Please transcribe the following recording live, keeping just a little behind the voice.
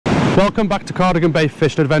Welcome back to Cardigan Bay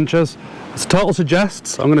Fishing Adventures. As the title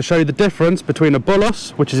suggests, I'm going to show you the difference between a bullhuss,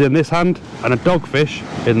 which is in this hand, and a dogfish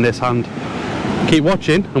in this hand. Keep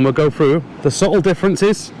watching and we'll go through the subtle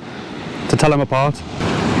differences to tell them apart.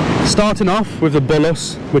 Starting off with the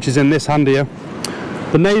bullhuss, which is in this hand here.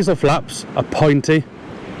 The nasal flaps are pointy,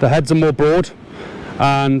 the heads are more broad,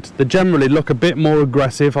 and they generally look a bit more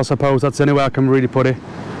aggressive. I suppose that's the only way I can really put it.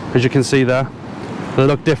 As you can see there, they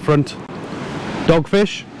look different.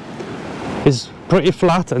 Dogfish is pretty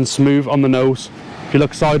flat and smooth on the nose. If you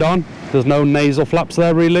look side on, there's no nasal flaps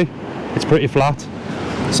there really. It's pretty flat.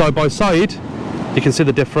 Side by side, you can see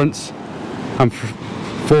the difference. And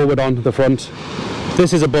forward on the front.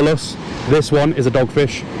 This is a bullhuss, this one is a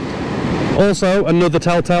dogfish. Also, another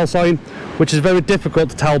telltale sign, which is very difficult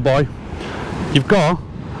to tell by. You've got,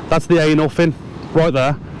 that's the anal fin right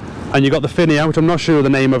there, and you've got the fin here, which I'm not sure the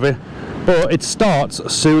name of it, but it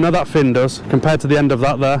starts sooner, that fin does, compared to the end of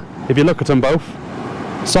that there. If you look at them both,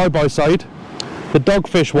 side by side, the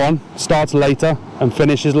dogfish one starts later and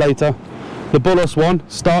finishes later. The bullhuss one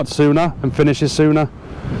starts sooner and finishes sooner.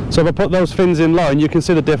 So if I put those fins in line, you can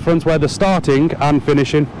see the difference where they're starting and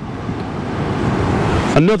finishing.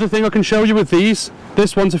 Another thing I can show you with these,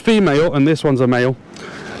 this one's a female and this one's a male.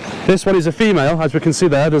 This one is a female, as we can see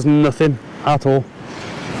there, there's nothing at all.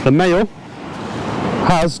 The male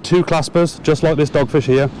has two claspers, just like this dogfish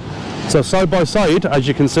here. So side by side, as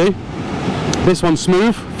you can see, this one's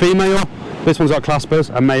smooth, female, this one's got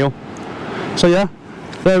claspers, a male. So yeah,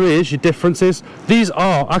 there is your differences. These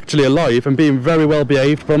are actually alive and being very well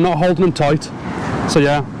behaved, but I'm not holding them tight. So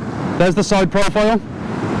yeah, there's the side profile,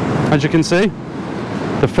 as you can see,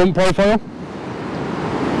 the front profile,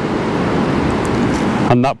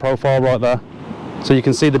 and that profile right there. So you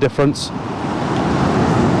can see the difference.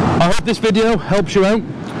 I hope this video helps you out.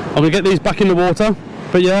 I'm going to get these back in the water,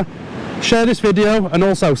 but yeah, share this video and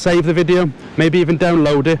also save the video, maybe even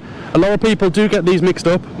download it. A lot of people do get these mixed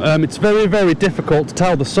up. It's very difficult to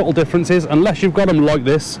tell the subtle differences unless you've got them like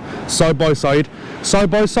this, side by side.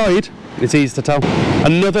 Side by side, it's easy to tell.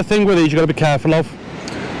 Another thing with these you've got to be careful of,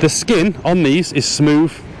 the skin on these is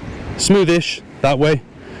smooth, smoothish that way,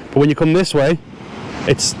 but when you come this way,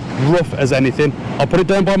 it's rough as anything. I'll put it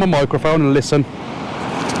down by my microphone and listen.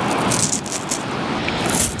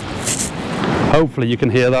 Hopefully you can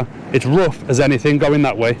hear that. It's rough as anything going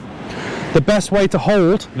that way. The best way to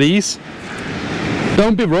hold these,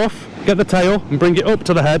 don't be rough, get the tail and bring it up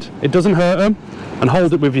to the head. It doesn't hurt them, and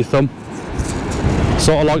hold it with your thumb.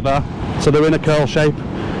 Sort of like that. So they're in a curl shape.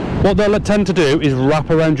 What they'll tend to do is wrap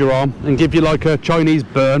around your arm and give you like a Chinese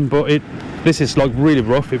burn, but this is like really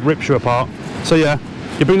rough, it rips you apart. So yeah,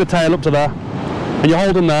 you bring the tail up to there and you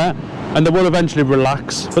hold them there and they will eventually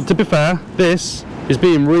relax. But to be fair, this is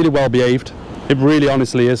being really well behaved. It really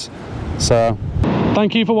honestly is. So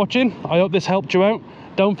thank you for watching. I hope this helped you out.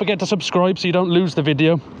 Don't forget to subscribe so you don't lose the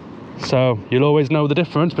video. So you'll always know the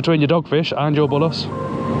difference between your dogfish and your bullhuss.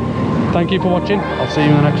 Thank you for watching. I'll see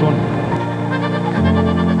you in the next one.